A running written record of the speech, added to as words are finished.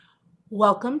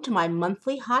Welcome to my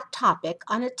monthly hot topic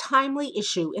on a timely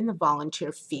issue in the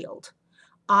volunteer field.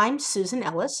 I'm Susan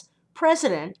Ellis,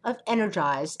 president of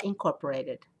Energize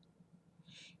Incorporated.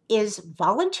 Is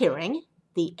volunteering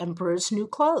the emperor's new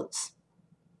clothes?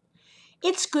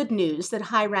 It's good news that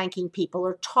high ranking people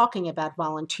are talking about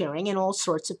volunteering in all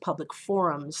sorts of public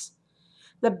forums.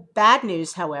 The bad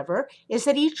news, however, is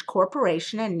that each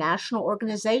corporation and national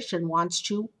organization wants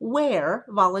to wear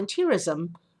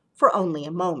volunteerism for only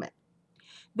a moment.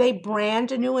 They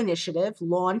brand a new initiative,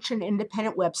 launch an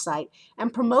independent website,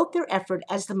 and promote their effort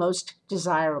as the most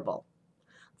desirable.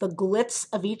 The glitz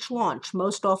of each launch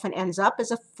most often ends up as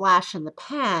a flash in the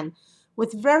pan,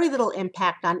 with very little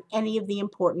impact on any of the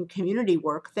important community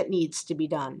work that needs to be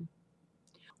done.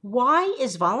 Why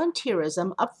is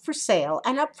volunteerism up for sale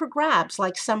and up for grabs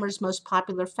like summer's most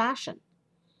popular fashion?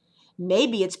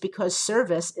 Maybe it's because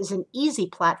service is an easy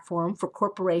platform for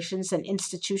corporations and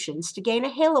institutions to gain a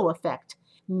halo effect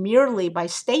merely by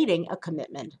stating a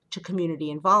commitment to community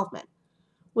involvement,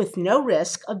 with no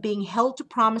risk of being held to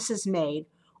promises made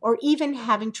or even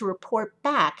having to report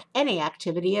back any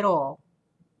activity at all.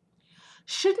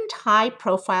 Shouldn't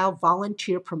high-profile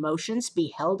volunteer promotions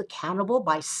be held accountable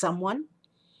by someone?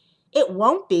 It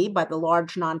won't be by the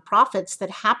large nonprofits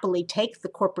that happily take the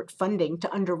corporate funding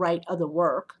to underwrite other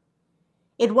work.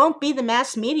 It won't be the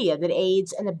mass media that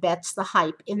aids and abets the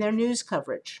hype in their news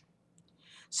coverage.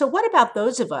 So what about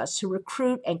those of us who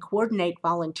recruit and coordinate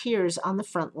volunteers on the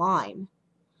front line?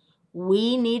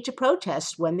 We need to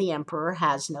protest when the emperor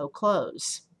has no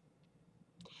clothes.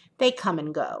 They come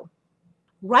and go.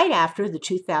 Right after the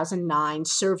 2009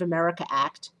 Serve America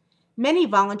Act, many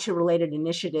volunteer-related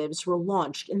initiatives were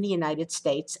launched in the United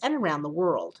States and around the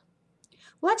world.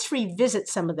 Let's revisit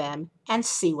some of them and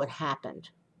see what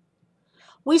happened.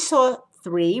 We saw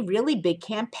three really big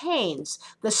campaigns: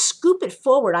 the Scoop It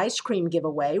Forward ice cream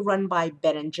giveaway run by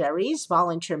Ben & Jerry's,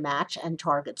 Volunteer Match, and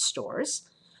Target stores,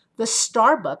 the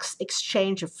Starbucks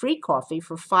exchange of free coffee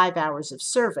for 5 hours of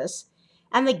service,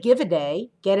 and the Give a Day,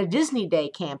 Get a Disney Day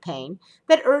campaign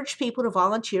that urged people to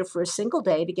volunteer for a single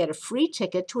day to get a free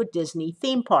ticket to a Disney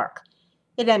theme park.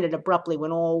 It ended abruptly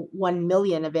when all 1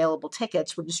 million available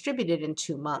tickets were distributed in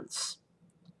 2 months.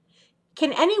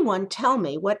 Can anyone tell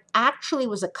me what actually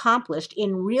was accomplished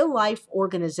in real-life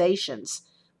organizations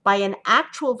by an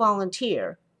actual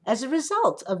volunteer as a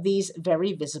result of these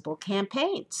very visible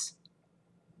campaigns?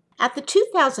 At the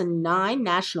 2009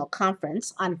 National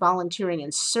Conference on Volunteering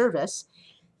and Service,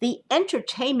 the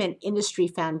Entertainment Industry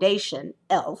Foundation,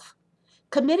 ELF,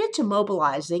 committed to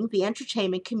mobilizing the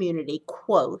entertainment community,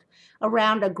 quote,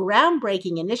 around a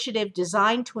groundbreaking initiative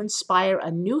designed to inspire a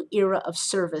new era of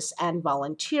service and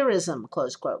volunteerism,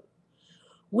 close quote.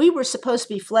 We were supposed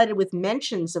to be flooded with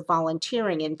mentions of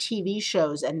volunteering in TV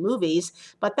shows and movies,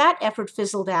 but that effort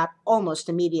fizzled out almost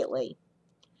immediately.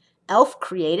 ELF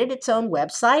created its own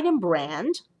website and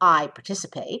brand, I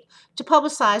Participate, to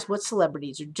publicize what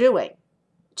celebrities are doing.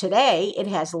 Today, it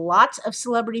has lots of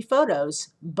celebrity photos,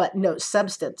 but no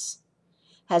substance.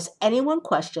 Has anyone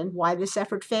questioned why this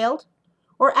effort failed,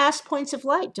 or asked Points of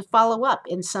Light to follow up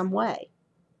in some way?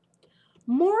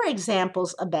 More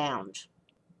examples abound.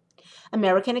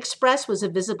 American Express was a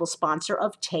visible sponsor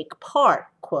of Take Part,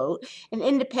 quote, an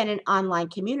independent online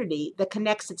community that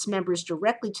connects its members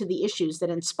directly to the issues that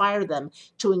inspire them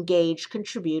to engage,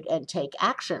 contribute, and take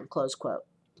action, close quote.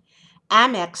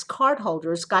 Amex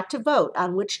cardholders got to vote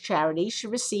on which charities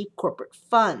should receive corporate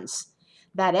funds.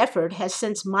 That effort has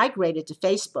since migrated to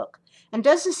Facebook and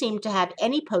doesn't seem to have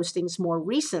any postings more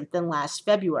recent than last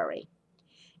February.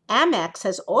 Amex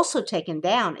has also taken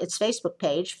down its Facebook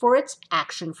page for its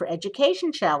Action for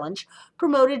Education challenge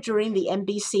promoted during the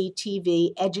NBC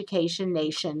TV Education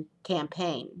Nation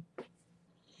campaign.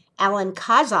 Alan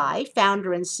Kazai,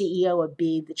 founder and CEO of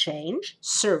Be the Change,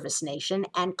 Service Nation,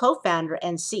 and co-founder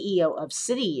and CEO of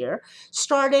City Year,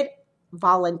 started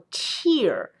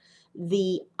Volunteer.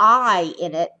 The I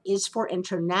in it is for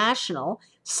international,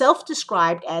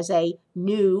 self-described as a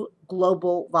new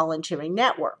global volunteering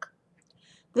network.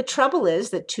 The trouble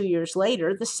is that 2 years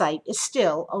later, the site is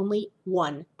still only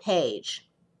one page.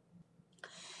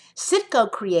 Citgo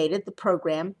created the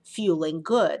program Fueling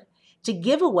Good to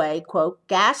give away, quote,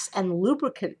 gas and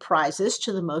lubricant prizes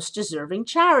to the most deserving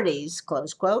charities,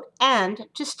 close quote, and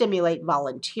to stimulate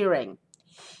volunteering.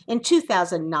 In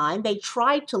 2009, they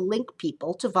tried to link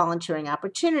people to volunteering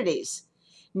opportunities.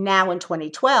 Now in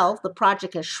 2012, the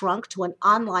project has shrunk to an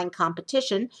online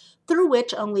competition through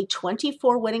which only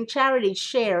 24 winning charities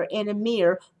share in a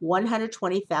mere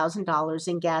 $120,000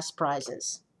 in gas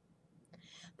prizes.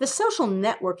 The social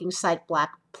networking site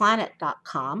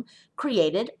blackplanet.com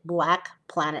created Black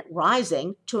Planet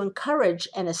Rising to encourage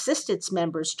and assist its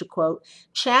members to, quote,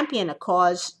 champion a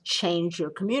cause, change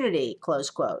your community, close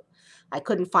quote. I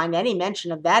couldn't find any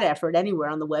mention of that effort anywhere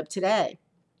on the web today.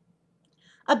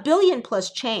 $1 billion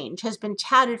plus change has been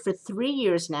touted for 3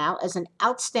 years now as an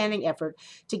outstanding effort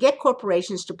to get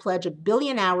corporations to pledge 1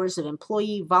 billion hours of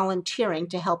employee volunteering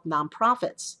to help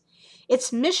nonprofits.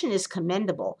 Its mission is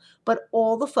commendable, but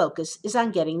all the focus is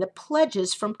on getting the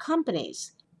pledges from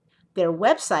companies. Their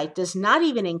website does not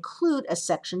even include a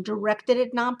section directed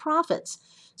at nonprofits.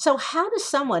 So how does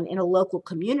someone in a local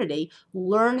community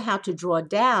learn how to draw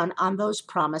down on those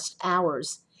promised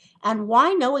hours? And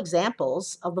why no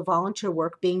examples of the volunteer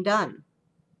work being done?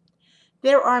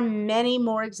 There are many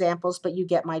more examples, but you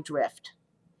get my drift.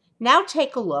 Now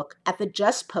take a look at the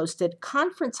just posted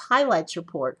conference highlights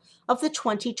report of the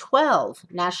 2012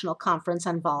 National Conference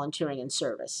on Volunteering and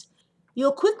Service.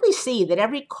 You'll quickly see that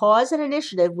every cause and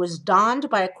initiative was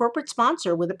donned by a corporate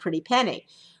sponsor with a pretty penny,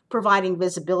 providing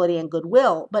visibility and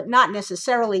goodwill, but not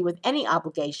necessarily with any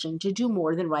obligation to do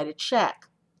more than write a check.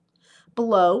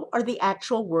 Below are the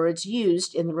actual words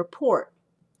used in the report.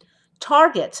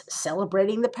 Targets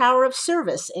celebrating the power of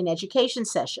service in education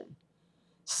session.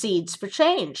 Seeds for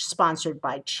Change, sponsored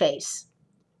by Chase.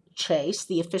 Chase,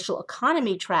 the official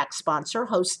economy track sponsor,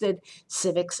 hosted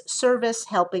civics service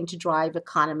helping to drive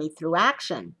economy through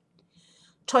action.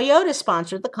 Toyota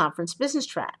sponsored the conference business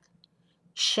track.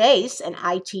 Chase and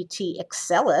ITT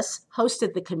Excelis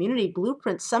hosted the Community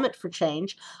Blueprint Summit for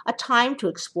Change, a time to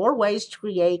explore ways to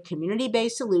create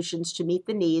community-based solutions to meet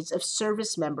the needs of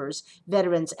service members,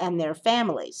 veterans, and their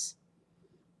families.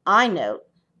 I note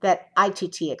that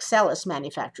ITT Excelis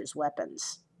manufactures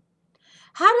weapons.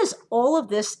 How does all of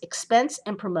this expense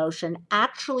and promotion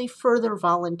actually further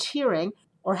volunteering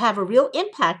or have a real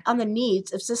impact on the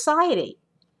needs of society?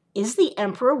 Is the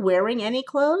emperor wearing any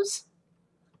clothes?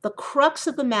 The crux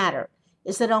of the matter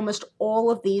is that almost all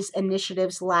of these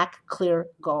initiatives lack clear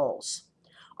goals.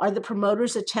 Are the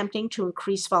promoters attempting to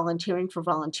increase volunteering for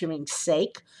volunteering's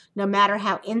sake, no matter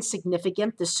how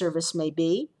insignificant the service may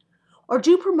be? Or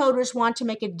do promoters want to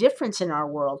make a difference in our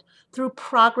world through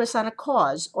progress on a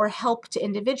cause or help to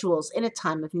individuals in a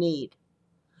time of need?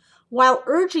 While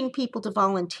urging people to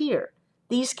volunteer,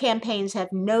 these campaigns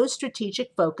have no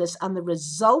strategic focus on the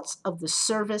results of the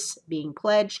service being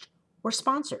pledged or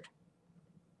sponsored.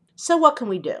 So what can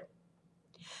we do?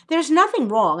 There's nothing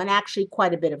wrong, and actually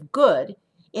quite a bit of good,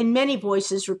 in many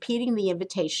voices repeating the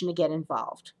invitation to get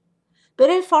involved. But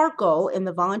if our goal in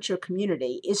the volunteer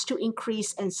community is to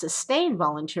increase and sustain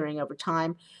volunteering over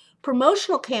time,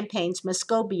 promotional campaigns must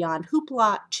go beyond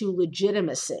hoopla to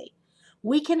legitimacy.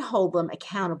 We can hold them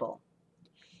accountable.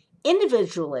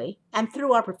 Individually and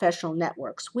through our professional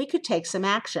networks, we could take some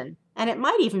action, and it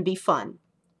might even be fun.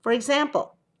 For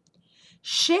example,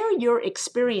 share your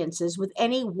experiences with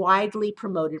any widely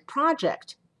promoted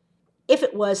project. If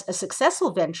it was a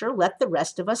successful venture, let the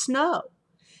rest of us know.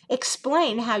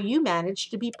 Explain how you managed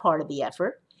to be part of the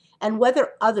effort and whether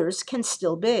others can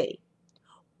still be.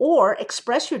 Or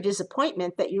express your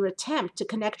disappointment that your attempt to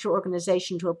connect your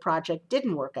organization to a project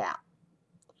didn't work out.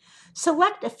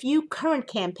 Select a few current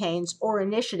campaigns or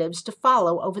initiatives to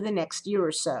follow over the next year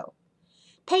or so.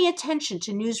 Pay attention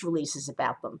to news releases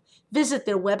about them, visit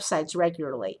their websites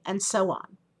regularly, and so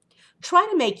on. Try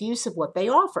to make use of what they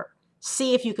offer.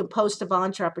 See if you can post a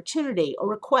volunteer opportunity or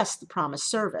request the promised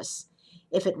service.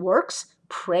 If it works,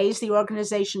 praise the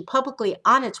organization publicly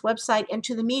on its website and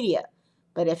to the media.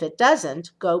 But if it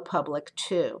doesn't, go public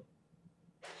too.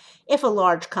 If a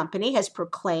large company has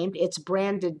proclaimed its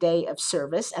branded day of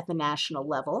service at the national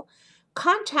level,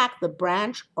 contact the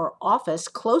branch or office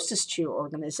closest to your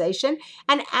organization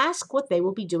and ask what they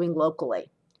will be doing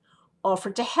locally.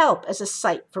 Offer to help as a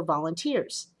site for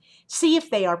volunteers. See if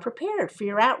they are prepared for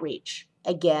your outreach.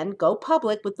 Again, go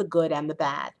public with the good and the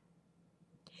bad.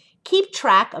 Keep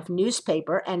track of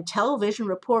newspaper and television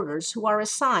reporters who are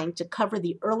assigned to cover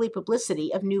the early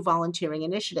publicity of new volunteering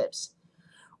initiatives.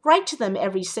 Write to them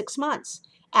every 6 months,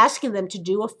 asking them to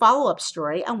do a follow-up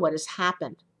story on what has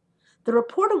happened. The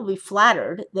reporter will be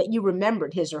flattered that you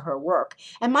remembered his or her work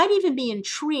and might even be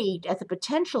intrigued at the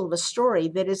potential of a story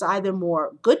that is either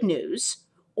more good news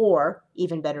or,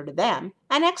 even better to them,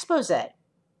 an expose.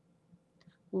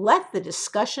 Let the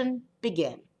discussion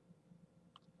begin.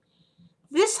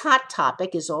 This hot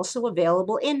topic is also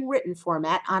available in written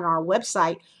format on our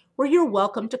website, where you're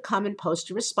welcome to come and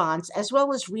post a response as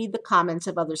well as read the comments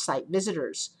of other site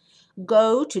visitors.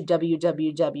 Go to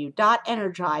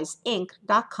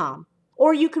www.energizeinc.com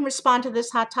Or you can respond to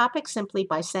this hot topic simply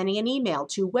by sending an email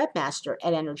to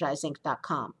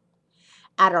webmaster@energizeinc.com.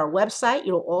 At our website,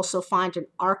 you'll also find an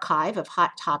archive of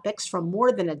hot topics from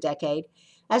more than a decade,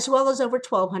 as well as over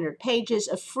 1,200 pages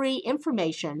of free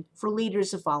information for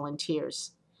leaders of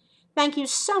volunteers. Thank you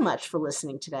so much for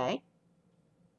listening today.